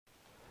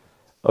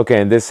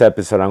Okay, in this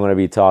episode, I'm going to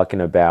be talking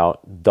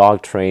about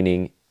dog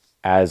training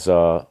as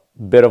a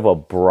bit of a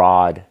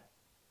broad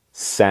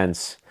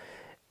sense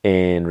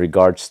in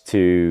regards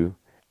to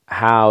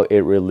how it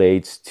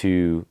relates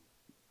to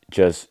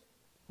just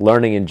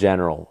learning in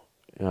general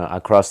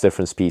across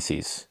different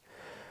species.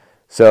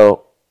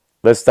 So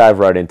let's dive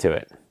right into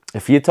it.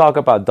 If you talk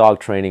about dog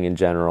training in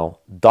general,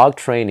 dog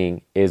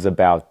training is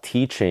about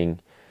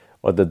teaching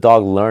or the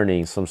dog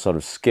learning some sort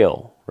of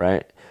skill,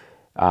 right?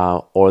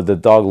 Or the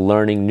dog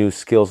learning new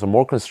skills or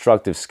more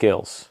constructive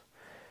skills.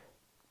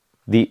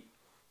 The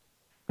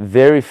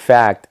very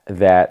fact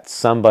that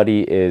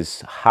somebody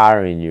is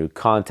hiring you,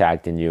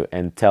 contacting you,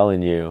 and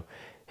telling you,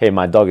 "Hey,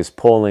 my dog is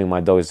pulling,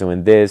 my dog is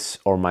doing this,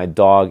 or my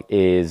dog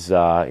is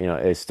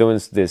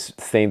doing this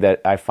thing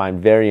that I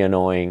find very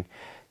annoying.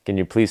 Can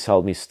you please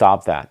help me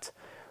stop that?"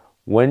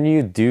 When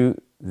you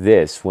do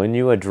this, when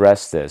you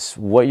address this,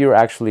 what you're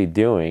actually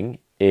doing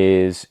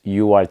is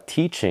you are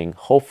teaching,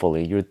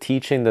 hopefully, you're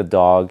teaching the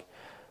dog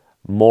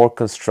more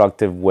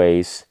constructive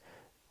ways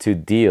to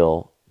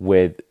deal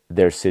with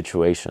their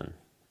situation.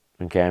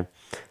 Okay?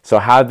 So,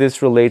 how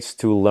this relates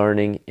to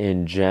learning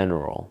in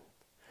general.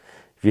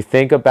 If you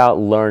think about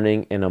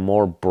learning in a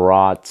more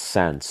broad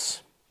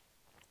sense,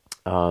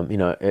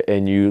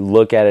 and you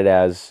look at it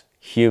as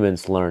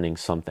humans learning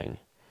something,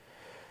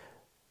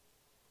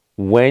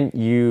 when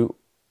you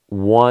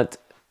want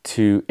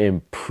to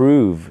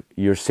improve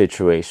your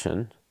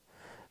situation,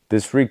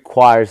 this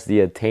requires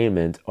the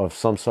attainment of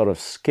some sort of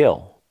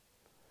skill.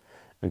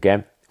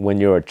 Okay? When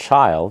you're a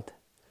child,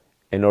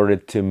 in order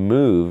to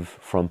move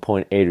from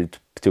point A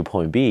to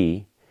point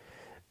B,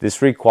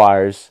 this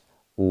requires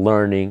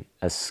learning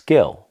a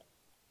skill.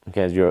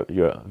 Okay, as you're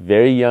a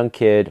very young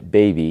kid,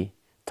 baby,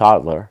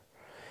 toddler.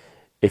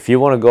 If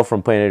you want to go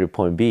from point A to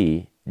point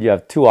B, you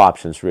have two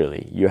options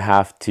really. You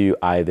have to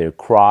either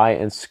cry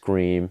and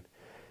scream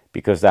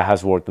because that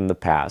has worked in the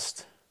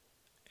past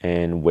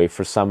and wait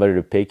for somebody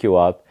to pick you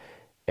up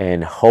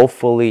and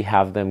hopefully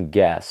have them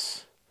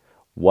guess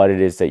what it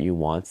is that you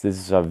want. This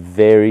is a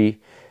very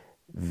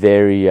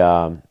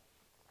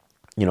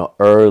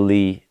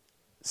early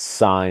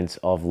signs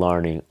of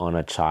learning on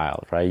a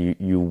child, right?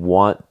 You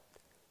want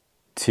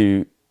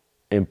to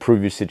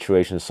improve your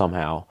situation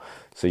somehow,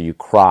 so you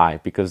cry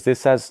because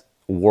this has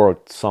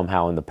worked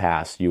somehow in the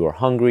past. You were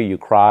hungry, you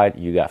cried,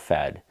 you got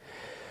fed.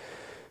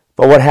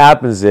 But what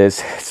happens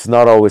is it's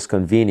not always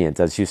convenient.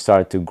 As you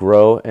start to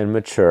grow and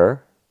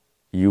mature,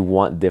 you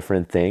want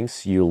different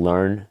things. You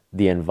learn,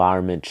 the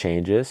environment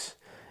changes,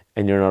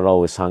 and you're not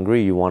always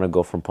hungry. You want to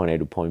go from point A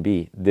to point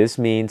B. This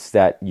means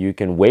that you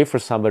can wait for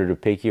somebody to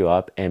pick you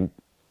up and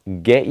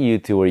get you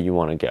to where you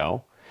want to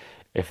go.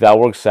 If that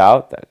works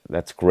out,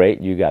 that's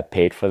great. You got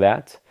paid for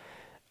that.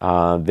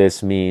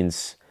 This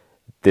means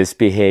this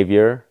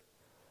behavior,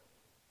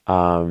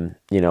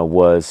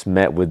 was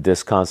met with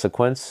this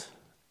consequence,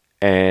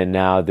 and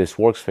now this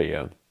works for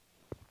you.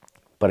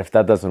 But if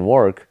that doesn't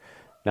work,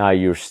 now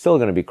you're still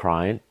going to be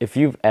crying. If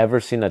you've ever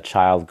seen a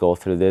child go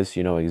through this,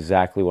 you know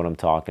exactly what I'm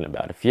talking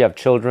about. If you have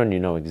children, you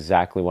know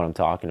exactly what I'm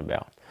talking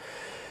about.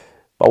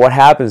 But what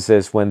happens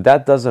is when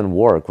that doesn't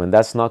work, when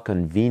that's not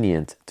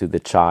convenient to the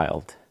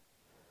child,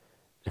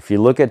 if you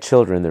look at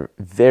children, they're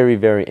very,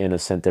 very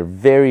innocent. They're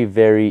very,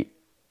 very,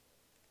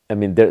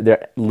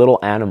 they're little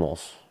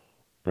animals,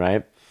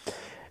 right?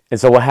 And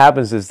so what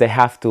happens is they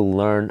have to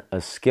learn a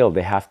skill.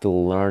 They have to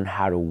learn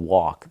how to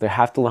walk. They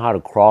have to learn how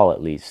to crawl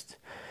at least.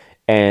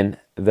 And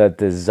the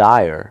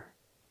desire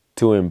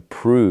to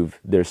improve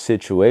their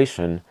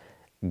situation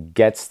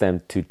gets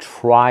them to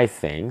try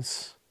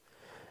things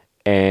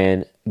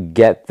and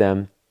get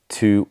them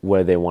to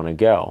where they want to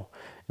go.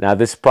 Now,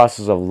 this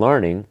process of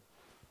learning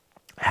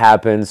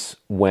happens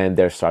when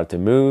they start to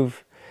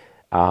move.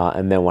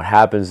 And then what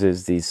happens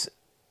is these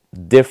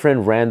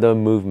different random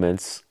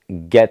movements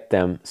get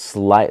them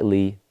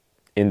slightly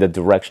in the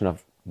direction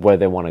of where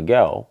they want to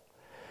go.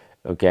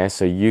 Okay,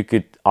 so you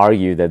could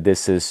argue that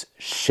this is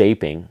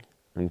shaping.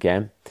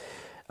 Okay,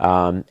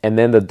 and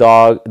then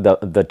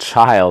the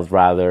child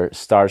rather,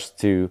 starts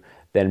to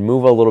then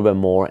move a little bit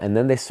more, and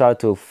then they start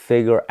to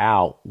figure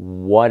out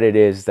what it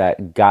is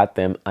that got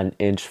them an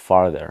inch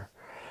farther,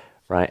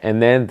 right?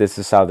 And then this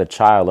is how the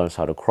child learns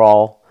how to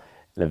crawl,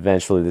 and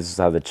eventually this is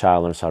how the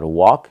child learns how to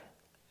walk.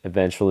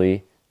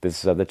 Eventually, this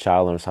is how the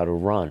child learns how to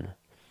run.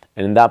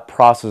 And in that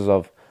process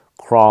of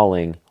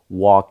crawling,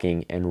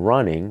 walking, and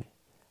running,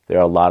 there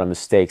are a lot of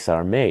mistakes that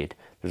are made.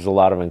 There's a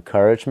lot of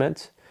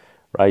encouragement,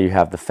 right? You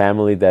have the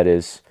family that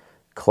is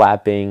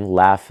clapping,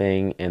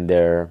 laughing, and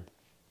they're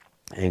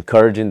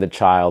encouraging the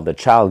child. The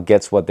child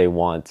gets what they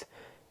want.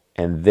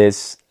 And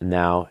this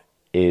now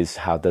is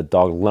how the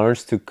dog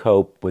learns to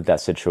cope with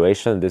that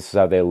situation. This is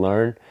how they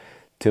learn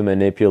to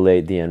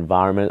manipulate the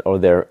environment or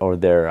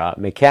their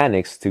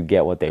mechanics to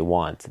get what they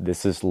want.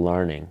 This is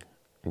learning,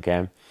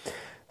 okay?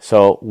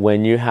 So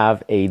when you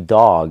have a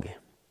dog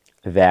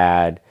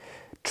that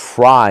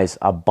tries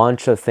a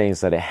bunch of things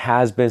that it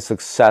has been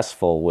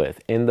successful with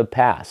in the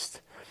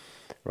past,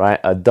 right?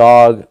 A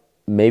dog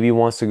maybe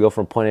wants to go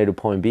from point A to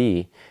point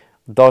B.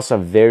 Dogs are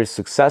very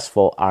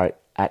successful are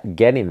at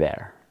getting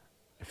there.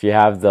 If you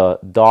have the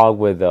dog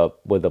with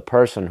a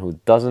person who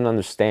doesn't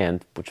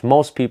understand, which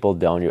most people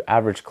don't, your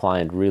average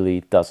client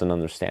really doesn't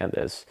understand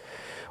this.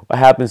 What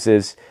happens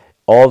is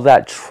all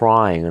that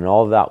trying and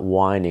all that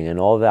whining and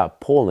all that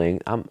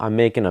pulling. I'm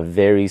making a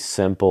very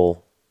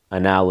simple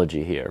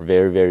analogy here,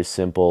 very very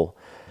simple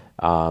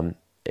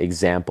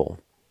example.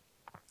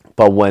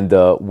 But when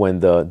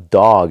the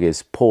dog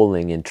is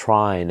pulling and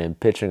trying and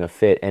pitching a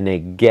fit and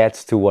it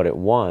gets to what it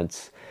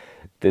wants,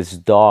 this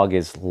dog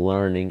is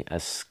learning a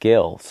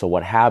skill. So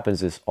what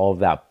happens is all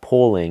that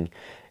pulling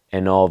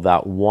and all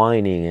that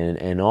whining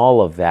and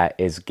all of that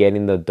is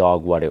getting the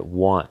dog what it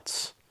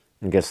wants.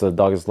 Okay, so the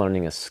dog is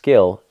learning a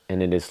skill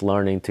and it is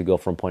learning to go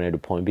from point A to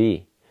point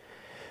B.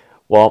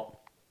 Well,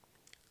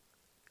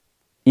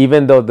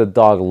 even though the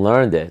dog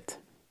learned it,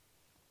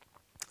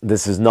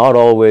 this is not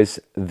always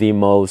the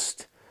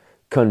most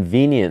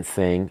convenient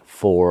thing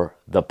for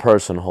the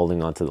person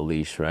holding onto the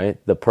leash,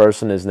 right? The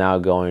person is now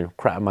going,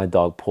 crap, my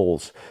dog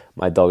pulls.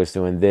 My dog is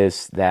doing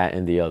this, that,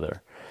 and the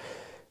other.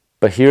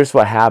 But here's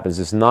what happens.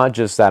 It's not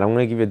just that. I'm going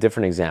to give you a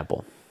different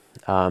example.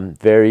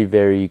 Very,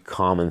 very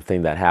common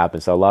thing that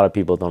happens. A lot of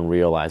people don't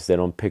realize, they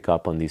don't pick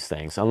up on these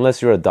things.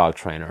 Unless you're a dog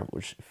trainer,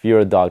 which if you're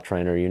a dog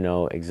trainer, you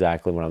know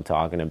exactly what I'm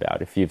talking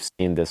about. If you've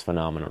seen this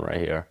phenomenon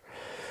right here,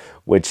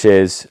 which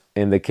is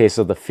in the case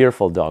of the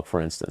fearful dog,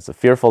 for instance. The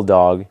fearful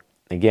dog,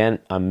 again,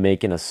 I'm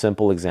making a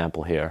simple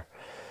example here.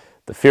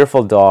 The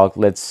fearful dog,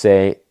 let's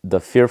say the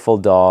fearful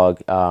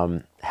dog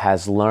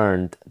has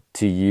learned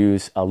to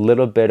use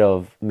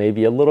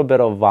maybe a little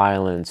bit of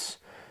violence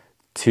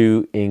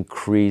to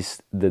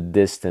increase the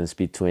distance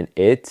between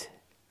it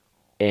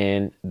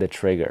and the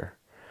trigger,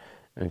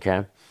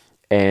 okay?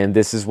 And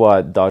this is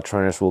what dog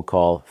trainers will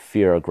call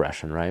fear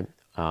aggression, right?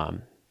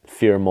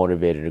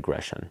 Fear-motivated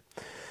aggression.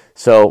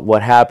 So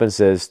what happens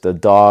is the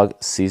dog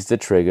sees the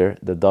trigger,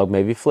 the dog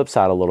maybe flips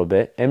out a little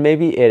bit, and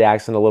maybe it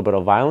acts in a little bit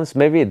of violence.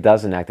 Maybe it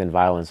doesn't act in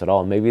violence at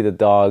all. Maybe the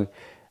dog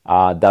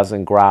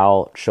doesn't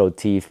growl, show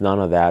teeth, none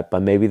of that.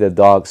 But maybe the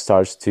dog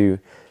starts to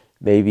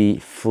maybe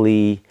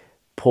flee,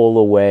 pull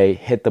away,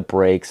 hit the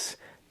brakes,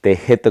 they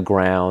hit the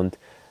ground.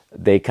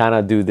 They kind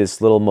of do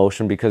this little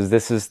motion because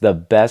this is the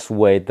best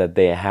way that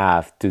they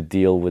have to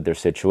deal with their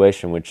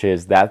situation, which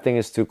is that thing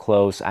is too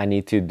close. I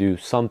need to do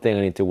something.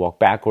 I need to walk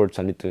backwards.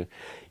 I need to,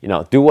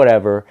 do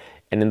whatever.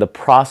 And in the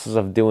process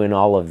of doing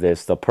all of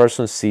this, the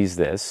person sees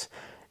this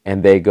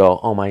and they go,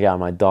 oh my God,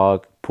 my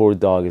dog, poor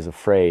dog is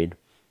afraid,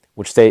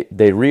 which they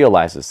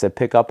realize this, they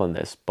pick up on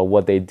this. But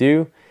what they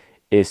do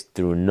is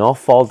through no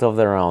fault of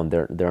their own.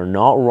 They're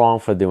not wrong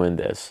for doing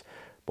this.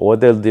 But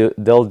what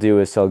they'll do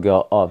is they'll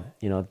go, oh,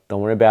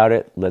 don't worry about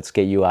it. Let's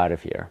get you out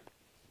of here.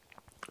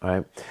 All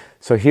right.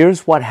 So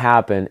here's what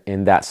happened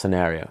in that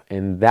scenario.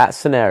 In that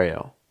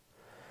scenario,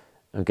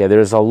 okay,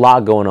 there's a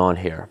lot going on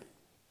here.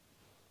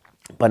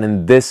 But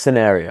in this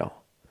scenario,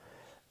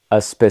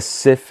 a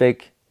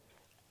specific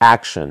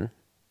action,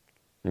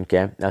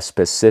 okay, a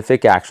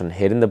specific action,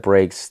 hitting the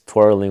brakes,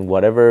 twirling,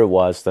 whatever it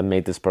was that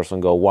made this person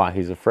go, wow,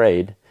 he's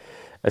afraid.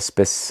 A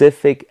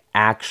specific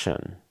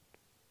action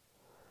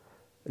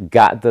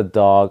got the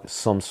dog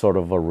some sort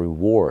of a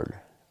reward,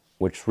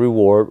 which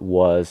reward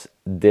was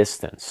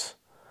distance.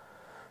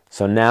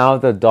 So now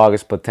the dog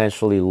is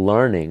potentially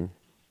learning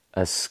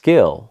a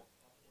skill,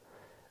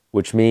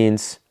 which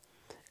means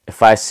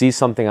if I see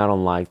something I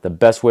don't like, the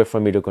best way for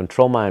me to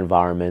control my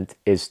environment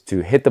is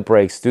to hit the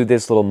brakes, do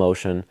this little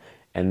motion,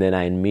 and then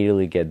I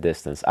immediately get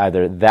distance.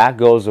 Either that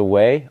goes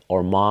away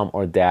or mom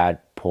or dad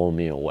pull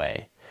me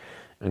away.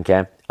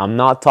 Okay, I'm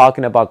not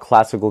talking about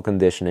classical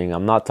conditioning.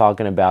 I'm not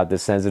talking about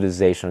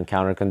desensitization,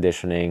 counter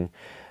conditioning.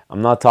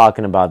 I'm not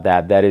talking about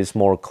that. That is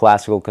more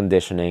classical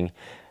conditioning.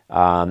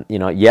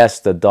 Yes,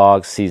 the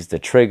dog sees the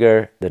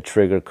trigger. The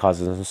trigger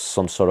causes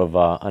some sort of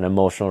an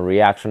emotional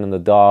reaction in the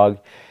dog.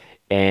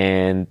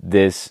 And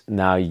this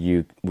now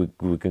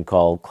we can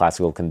call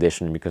classical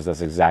conditioning because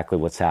that's exactly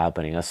what's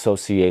happening.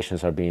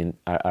 Associations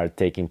are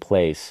taking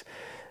place.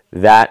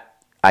 That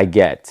I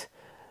get.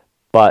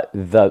 But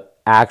the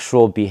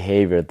actual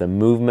behavior, the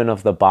movement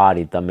of the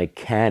body, the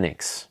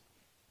mechanics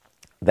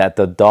that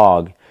the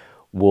dog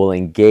will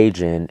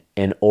engage in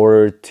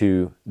order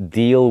to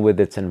deal with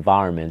its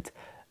environment,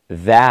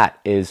 that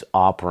is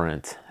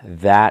operant.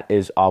 That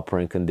is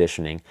operant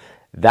conditioning.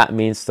 That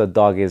means the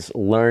dog is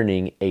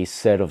learning a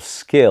set of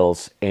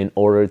skills in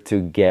order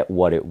to get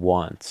what it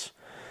wants.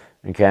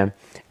 Okay?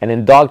 And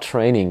in dog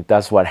training,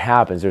 that's what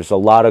happens. There's a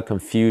lot of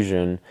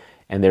confusion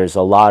and there's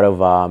a lot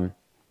of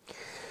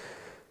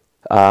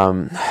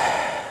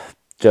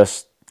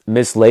just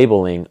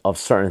mislabeling of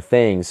certain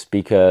things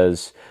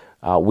because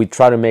we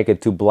try to make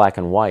it too black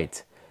and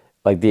white.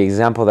 Like the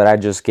example that I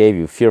just gave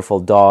you,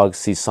 fearful dog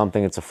sees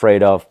something it's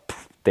afraid of,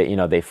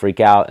 they freak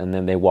out and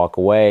then they walk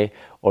away,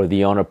 or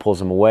the owner pulls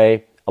them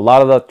away. A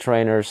lot of the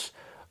trainers,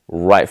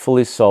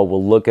 rightfully so,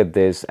 will look at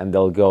this and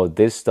they'll go,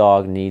 this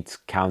dog needs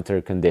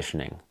counter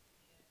conditioning,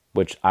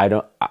 which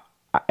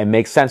it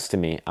makes sense to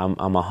me. I'm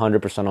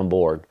 100% on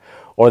board.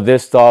 Or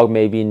this dog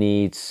maybe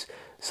needs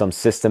some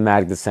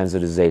systematic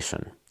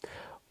desensitization.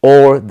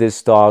 or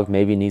this dog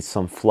maybe needs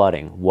some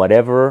flooding.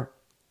 Whatever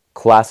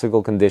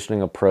classical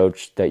conditioning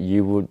approach that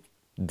you would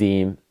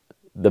deem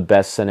the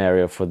best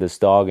scenario for this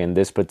dog in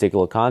this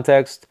particular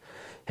context,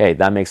 hey,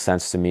 that makes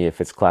sense to me if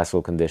it's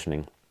classical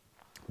conditioning.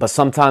 But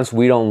sometimes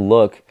we don't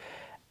look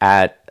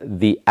at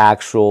the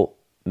actual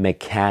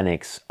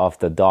mechanics of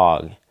the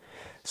dog.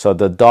 So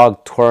the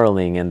dog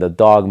twirling and the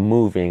dog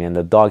moving and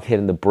the dog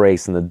hitting the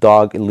brakes and the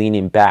dog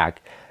leaning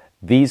back,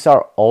 these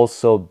are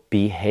also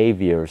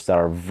behaviors that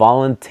are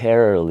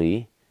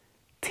voluntarily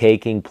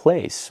taking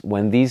place.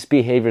 When these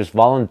behaviors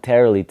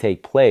voluntarily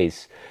take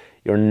place,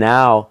 you're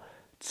now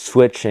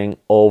switching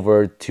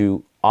over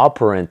to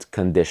operant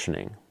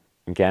conditioning.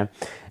 Okay,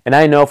 and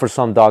I know for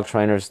some dog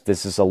trainers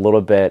this is a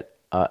little bit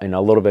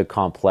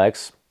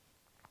complex,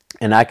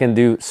 and I can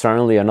do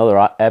certainly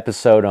another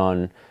episode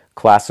on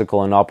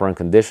classical and operant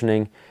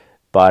conditioning,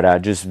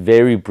 but just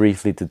very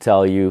briefly to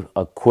tell you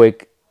a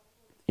quick,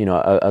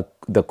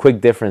 the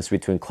quick difference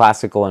between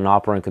classical and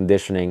operant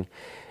conditioning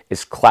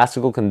is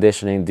classical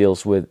conditioning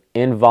deals with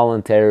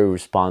involuntary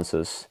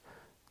responses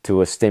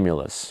to a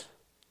stimulus,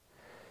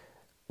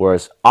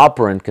 whereas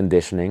operant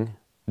conditioning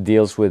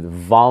deals with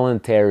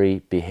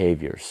voluntary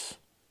behaviors.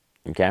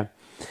 Okay,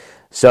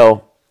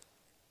 so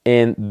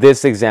in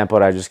this example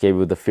that I just gave you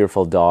with the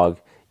fearful dog,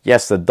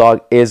 yes, the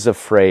dog is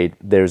afraid.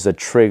 There's a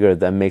trigger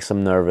that makes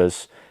him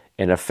nervous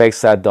and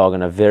affects that dog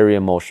on a very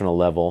emotional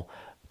level.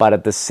 But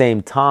at the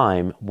same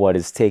time, what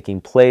is taking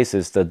place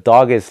is the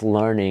dog is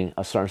learning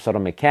a certain sort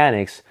of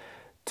mechanics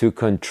to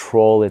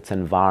control its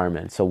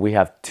environment. So we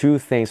have two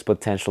things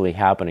potentially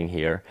happening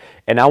here.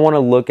 And I want to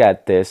look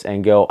at this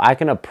and go, I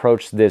can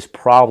approach this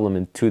problem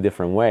in two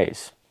different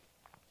ways.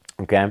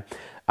 Okay,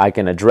 I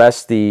can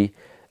address the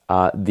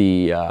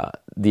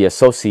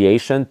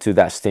association to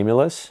that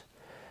stimulus,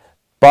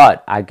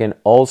 but I can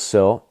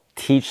also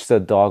teach the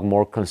dog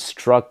more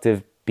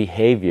constructive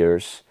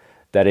behaviors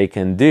that it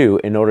can do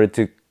in order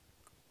to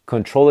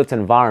control its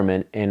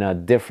environment in a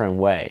different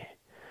way.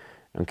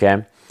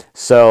 Okay,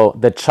 so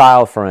the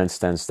child, for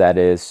instance, that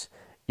is,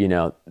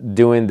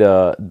 doing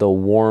the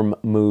worm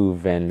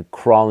move and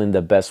crawling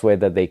the best way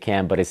that they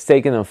can, but it's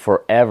taking them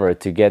forever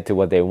to get to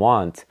what they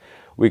want.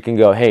 We can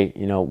go, hey,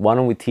 why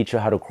don't we teach you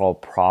how to crawl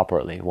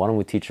properly? Why don't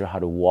we teach you how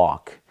to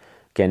walk?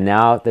 Okay,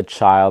 now the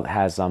child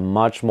has a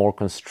much more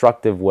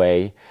constructive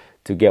way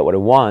to get what it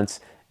wants,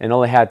 and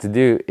all it had to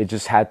do, it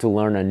just had to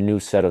learn a new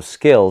set of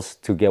skills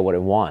to get what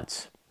it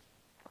wants.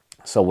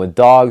 So with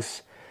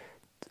dogs,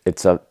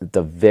 it's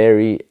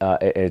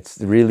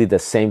really the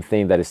same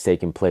thing that is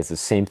taking place. The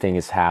same thing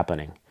is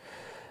happening.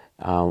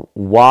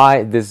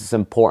 Why this is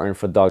important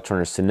for dog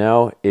trainers to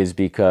know is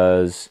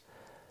because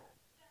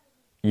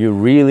you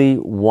really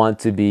want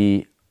to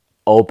be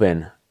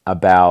open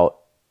about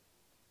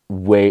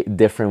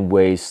different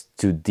ways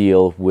to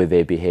deal with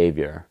a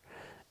behavior.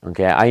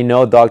 Okay, I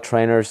know dog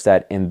trainers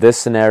that in this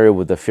scenario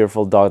with the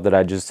fearful dog that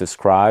I just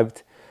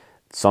described,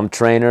 some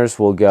trainers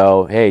will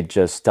go, hey,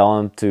 just tell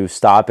him to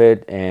stop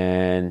it,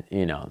 and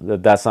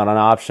that's not an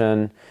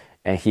option,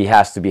 and he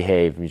has to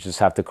behave. You just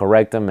have to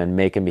correct him and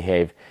make him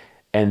behave.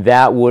 And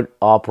that would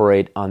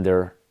operate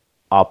under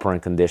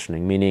operant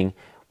conditioning, meaning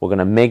we're going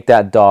to make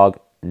that dog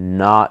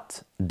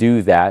not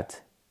do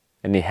that,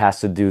 and he has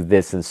to do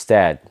this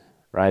instead,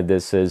 right?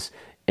 This is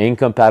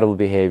incompatible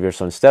behavior.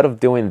 So instead of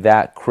doing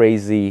that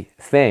crazy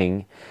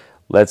thing,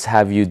 let's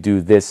have you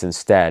do this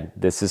instead.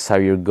 This is how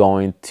you're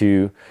going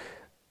to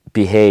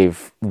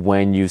behave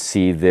when you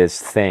see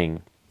this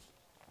thing.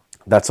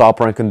 That's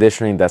operant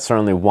conditioning. That's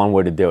certainly one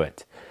way to do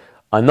it.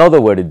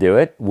 Another way to do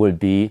it would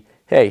be,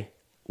 hey,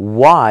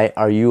 why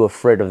are you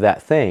afraid of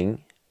that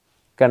thing?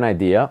 Got an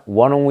idea?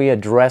 Why don't we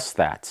address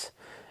that?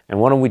 And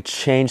why don't we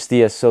change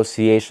the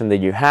association that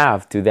you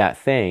have to that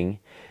thing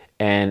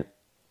and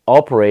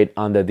operate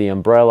under the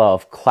umbrella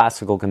of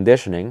classical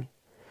conditioning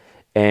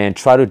and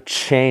try to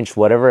change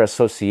whatever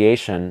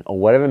association or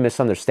whatever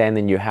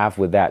misunderstanding you have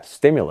with that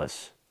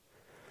stimulus.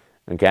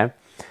 Okay?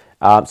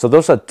 So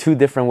those are two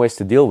different ways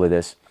to deal with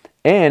this.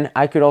 And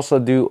I could also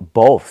do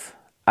both.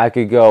 I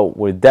could go,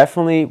 we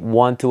definitely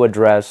want to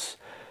address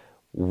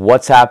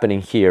what's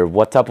happening here,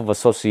 what type of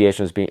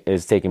association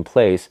is taking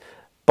place,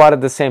 but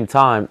at the same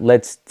time,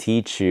 let's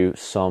teach you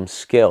some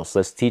skills.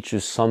 Let's teach you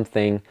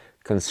something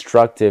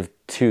constructive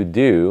to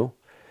do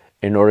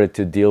in order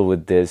to deal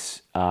with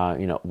this,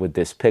 with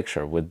this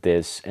picture, with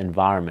this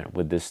environment,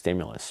 with this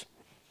stimulus.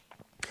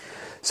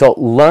 So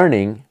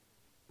learning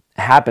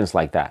happens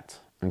like that,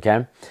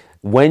 okay?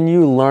 When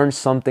you learn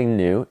something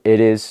new, it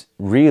is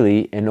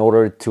really in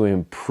order to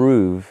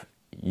improve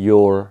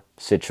your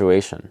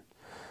situation.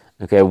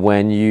 Okay,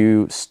 when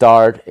you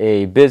start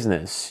a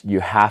business,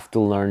 you have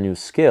to learn new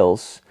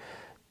skills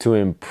to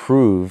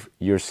improve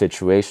your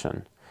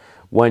situation.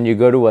 When you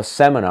go to a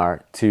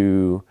seminar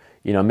to,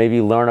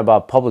 maybe learn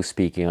about public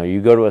speaking, or you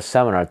go to a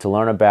seminar to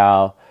learn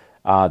about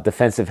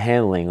defensive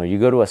handling, or you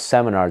go to a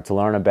seminar to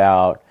learn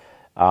about,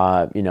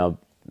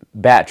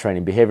 BAT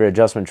training, behavior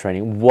adjustment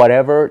training,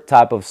 whatever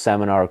type of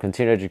seminar or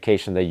continuing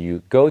education that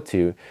you go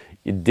to,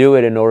 you do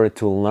it in order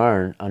to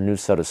learn a new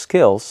set of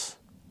skills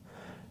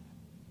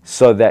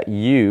so that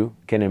you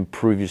can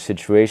improve your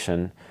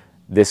situation.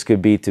 This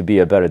could be to be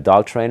a better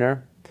dog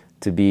trainer,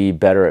 to be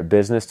better at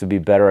business, to be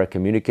better at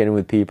communicating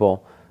with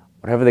people,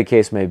 whatever the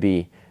case may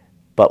be.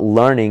 But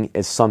learning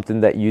is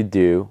something that you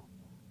do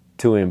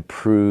to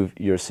improve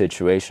your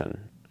situation,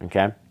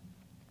 okay?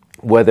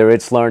 Whether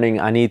it's learning,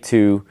 I need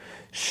to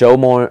show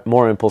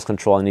more impulse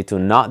control, I need to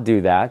not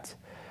do that,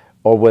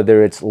 or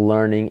whether it's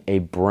learning a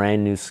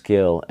brand new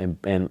skill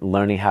and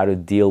learning how to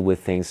deal with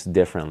things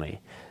differently.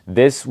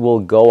 This will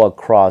go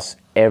across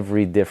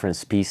every different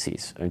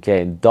species,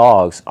 okay?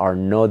 Dogs are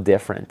no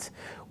different.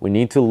 We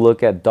need to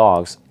look at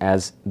dogs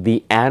as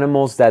the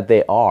animals that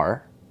they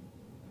are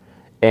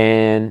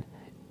and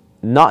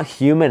not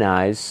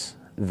humanize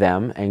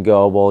them and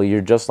go, well,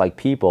 you're just like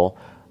people,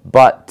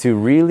 but to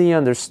really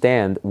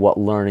understand what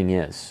learning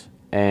is.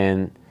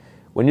 And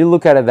when you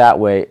look at it that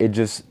way, it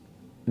just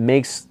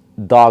makes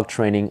dog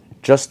training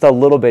just a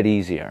little bit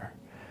easier,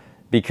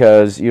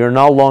 because you're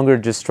no longer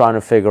just trying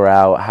to figure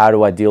out, how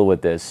do I deal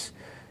with this?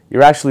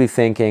 You're actually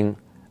thinking,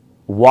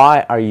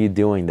 why are you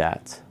doing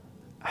that?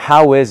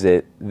 How is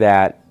it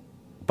that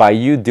by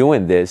you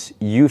doing this,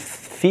 you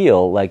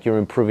feel like you're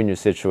improving your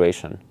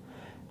situation?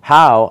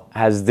 How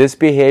has this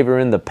behavior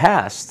in the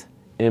past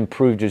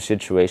improved your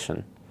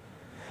situation?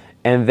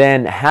 And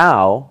then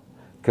how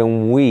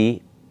can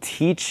we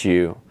teach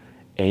you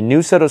a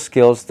new set of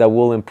skills that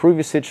will improve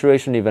your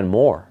situation even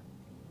more?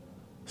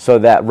 So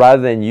that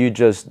rather than you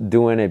just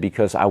doing it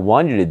because I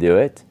want you to do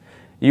it,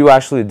 you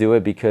actually do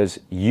it because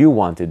you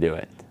want to do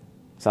it.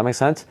 Does that make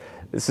sense?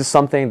 This is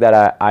something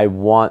that I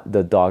want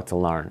the dog to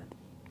learn.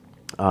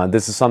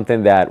 This is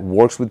something that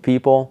works with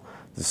people.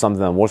 This is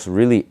something that works with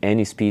really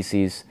any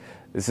species.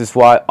 This is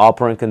why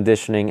operant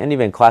conditioning and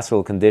even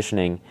classical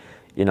conditioning,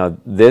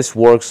 this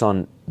works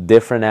on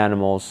different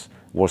animals,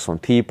 works on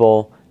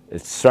people.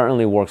 It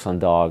certainly works on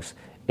dogs.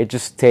 It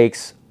just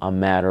takes a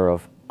matter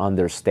of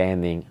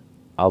understanding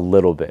a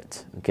little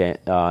bit, okay,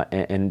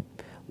 and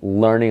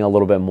learning a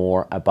little bit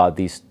more about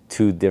these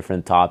two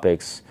different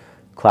topics,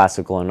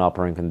 classical and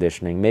operant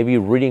conditioning. Maybe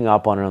reading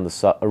up on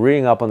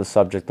the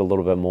subject a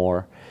little bit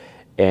more,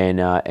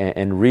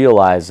 and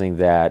realizing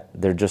that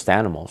they're just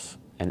animals,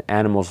 and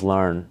animals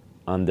learn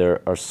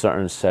under a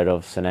certain set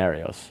of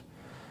scenarios.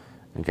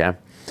 Okay,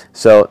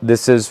 so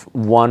this is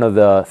one of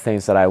the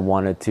things that I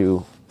wanted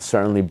to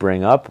certainly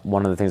bring up.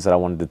 One of the things that I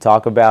wanted to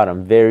talk about.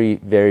 I'm very,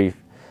 very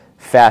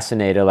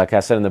fascinated. Like I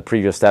said in the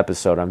previous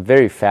episode, I'm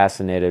very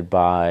fascinated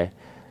by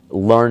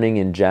learning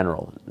in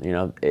general.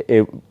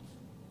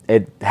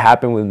 It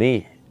happened with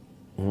me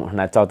when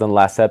I talked in the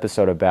last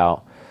episode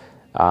about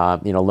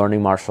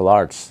learning martial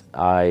arts.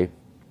 I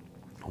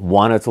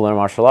wanted to learn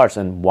martial arts,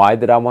 and why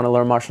did I want to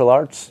learn martial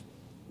arts?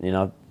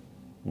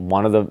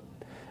 One of the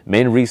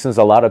main reasons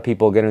a lot of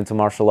people get into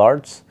martial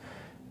arts,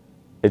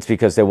 it's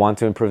because they want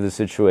to improve the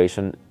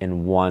situation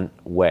in one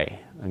way,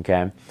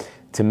 okay?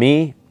 To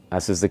me,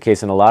 as is the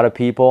case in a lot of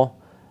people,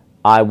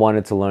 I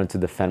wanted to learn to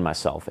defend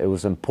myself. It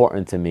was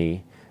important to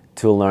me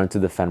to learn to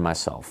defend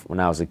myself. When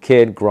I was a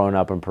kid, growing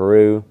up in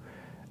Peru,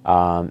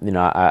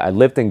 I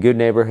lived in good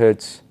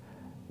neighborhoods,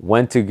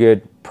 went to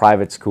good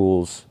private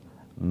schools,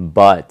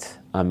 but,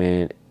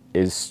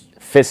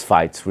 fist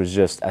fights was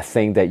just a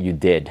thing that you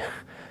did.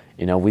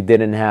 We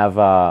didn't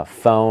have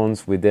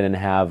phones, we didn't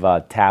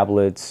have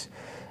tablets.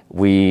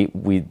 We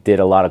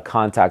did a lot of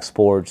contact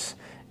sports,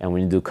 and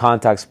when you do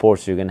contact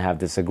sports, you're going to have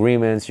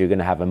disagreements, you're going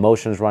to have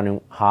emotions running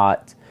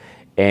hot,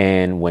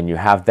 and when you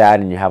have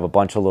that and you have a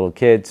bunch of little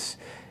kids,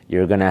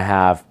 you're going to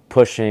have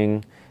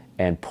pushing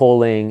and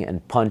pulling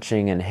and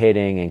punching and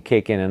hitting and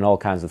kicking and all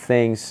kinds of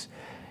things.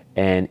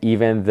 And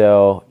even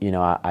though,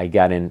 I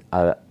got in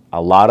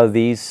a lot of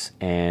these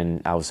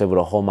and I was able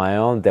to hold my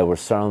own, there were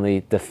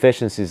certainly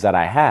deficiencies that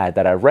I had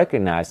that I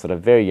recognized at a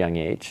very young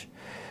age,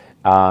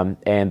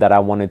 and that I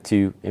wanted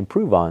to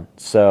improve on.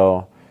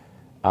 So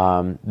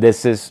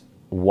this is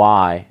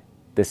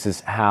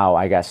how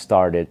I got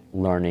started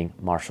learning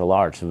martial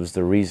arts. It was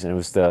the reason,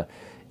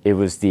 it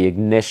was the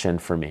ignition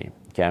for me,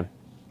 okay?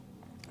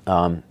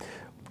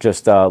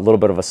 Just a little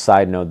bit of a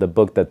side note, the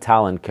book, The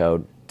Talent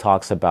Code,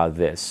 talks about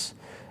this.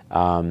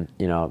 I'm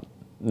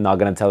not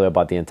going to tell you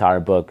about the entire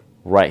book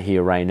right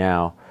here, right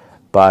now,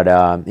 but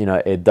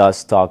it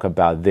does talk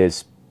about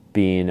this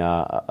being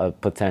a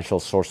potential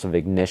source of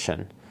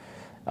ignition,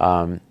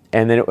 and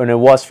it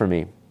was for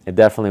me. It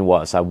definitely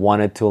was. I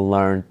wanted to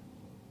learn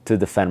to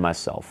defend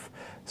myself,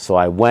 so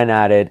I went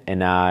at it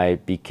and I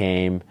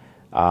became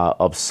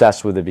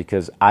obsessed with it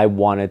because I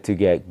wanted to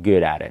get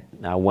good at it.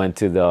 I went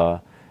to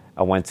the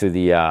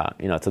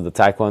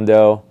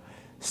Taekwondo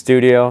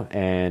studio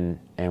and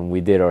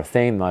we did our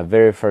thing. My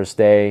very first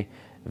day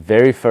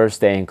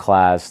in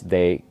class,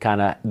 they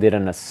kind of did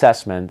an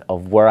assessment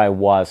of where I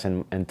was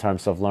in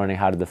terms of learning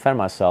how to defend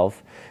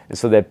myself. And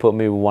so they put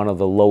me with one of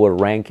the lower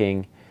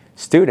ranking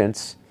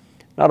students,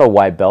 not a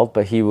white belt,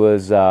 but he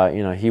was,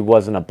 he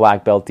wasn't a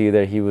black belt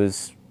either. He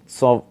was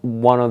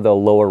one of the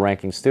lower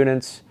ranking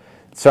students,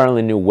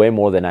 certainly knew way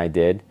more than I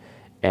did.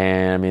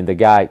 And the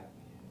guy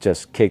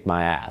just kicked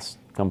my ass,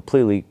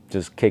 completely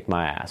just kicked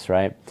my ass,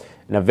 right?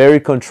 in a very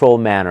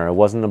controlled manner. It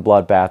wasn't a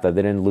bloodbath. I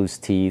didn't lose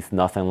teeth,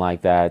 nothing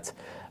like that.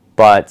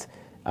 But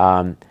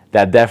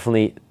that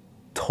definitely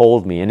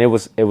told me, and it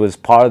was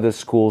part of the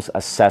school's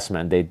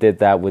assessment. They did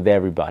that with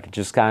everybody,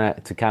 just kind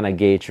of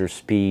gauge your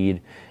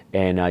speed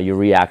and your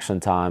reaction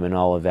time and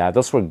all of that.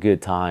 Those were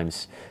good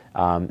times.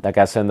 Like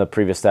I said in the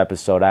previous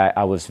episode,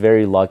 I was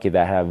very lucky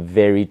that I had a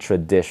very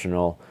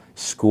traditional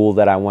school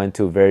that I went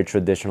to, a very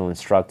traditional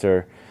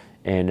instructor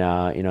in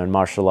in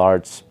martial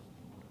arts,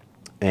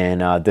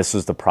 and this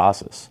was the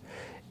process,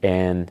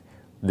 and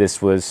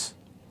this was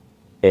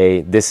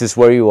this is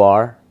where you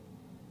are.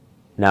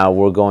 Now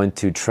we're going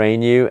to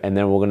train you, and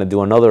then we're going to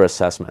do another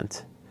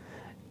assessment.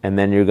 And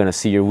then you're going to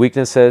see your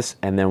weaknesses,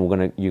 and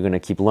then you're going to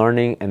keep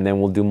learning, and then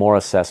we'll do more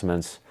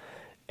assessments.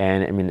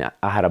 And I mean,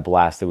 I had a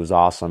blast. It was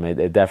awesome.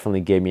 It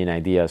definitely gave me an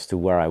idea as to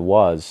where I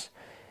was.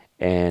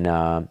 And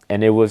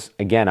it was,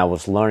 again, I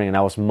was learning, and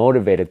I was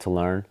motivated to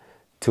learn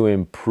to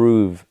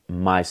improve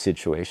my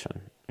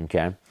situation,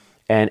 okay?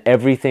 And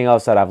everything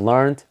else that I've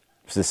learned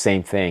is the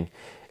same thing.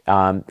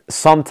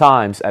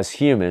 Sometimes as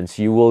humans,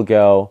 you will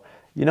go,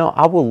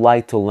 I would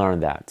like to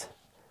learn that.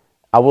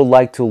 I would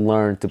like to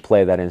learn to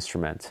play that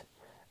instrument.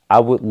 I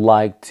would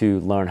like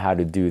to learn how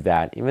to do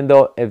that, even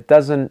though it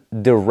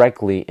doesn't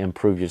directly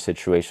improve your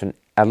situation,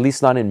 at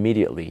least not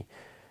immediately,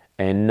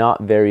 and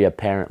not very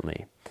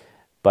apparently,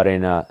 but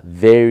in a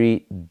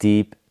very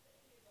deep,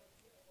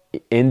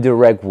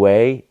 indirect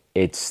way,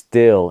 it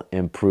still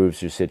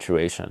improves your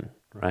situation,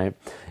 right?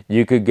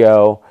 You could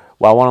go,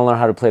 well, I want to learn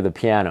how to play the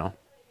piano.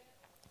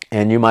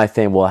 And you might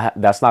think, well,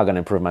 that's not going to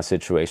improve my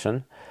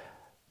situation,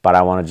 but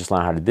I want to just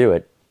learn how to do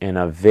it in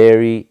a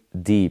very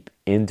deep,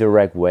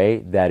 indirect way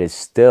that is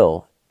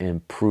still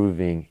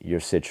improving your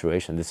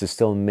situation. This is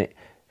still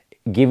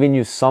giving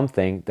you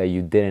something that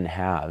you didn't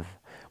have,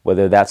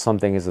 whether that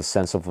something is a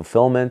sense of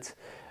fulfillment,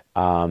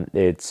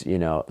 it's,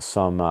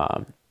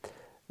 some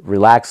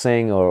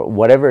relaxing or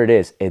whatever it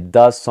is. It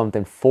does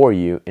something for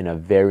you in a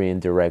very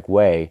indirect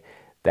way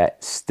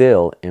that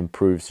still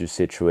improves your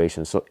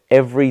situation. So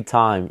every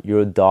time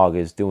your dog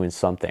is doing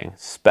something,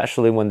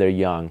 especially when they're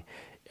young,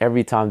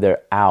 every time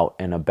they're out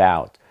and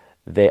about,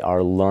 they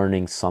are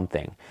learning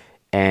something.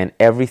 And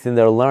everything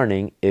they're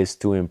learning is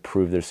to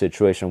improve their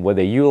situation,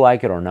 whether you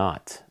like it or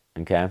not,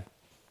 okay?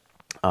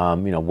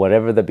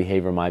 Whatever the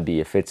behavior might be.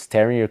 If it's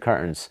tearing your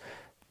curtains,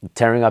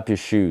 tearing up your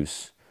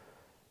shoes,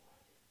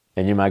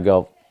 and you might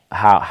go,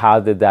 how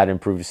did that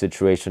improve your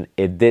situation?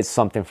 It did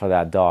something for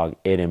that dog.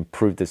 It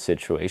improved the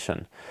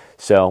situation.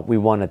 So we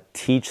want to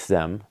teach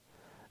them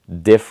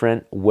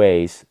different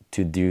ways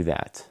to do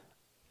that.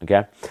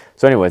 Okay?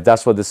 So anyways,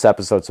 that's what this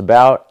episode's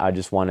about. I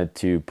just wanted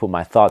to put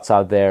my thoughts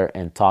out there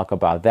and talk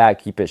about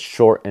that. Keep it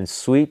short and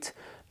sweet.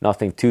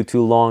 Nothing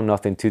too long,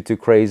 nothing too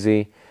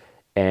crazy.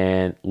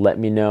 And let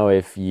me know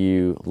if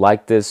you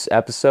like this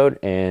episode,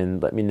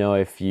 and let me know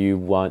if you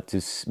want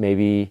to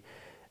maybe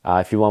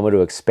if you want me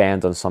to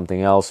expand on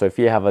something else, or if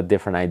you have a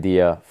different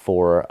idea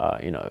for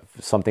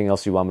something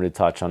else you want me to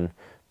touch on,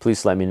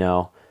 please let me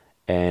know,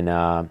 and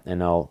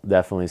I'll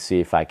definitely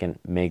see if I can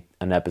make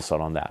an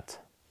episode on that.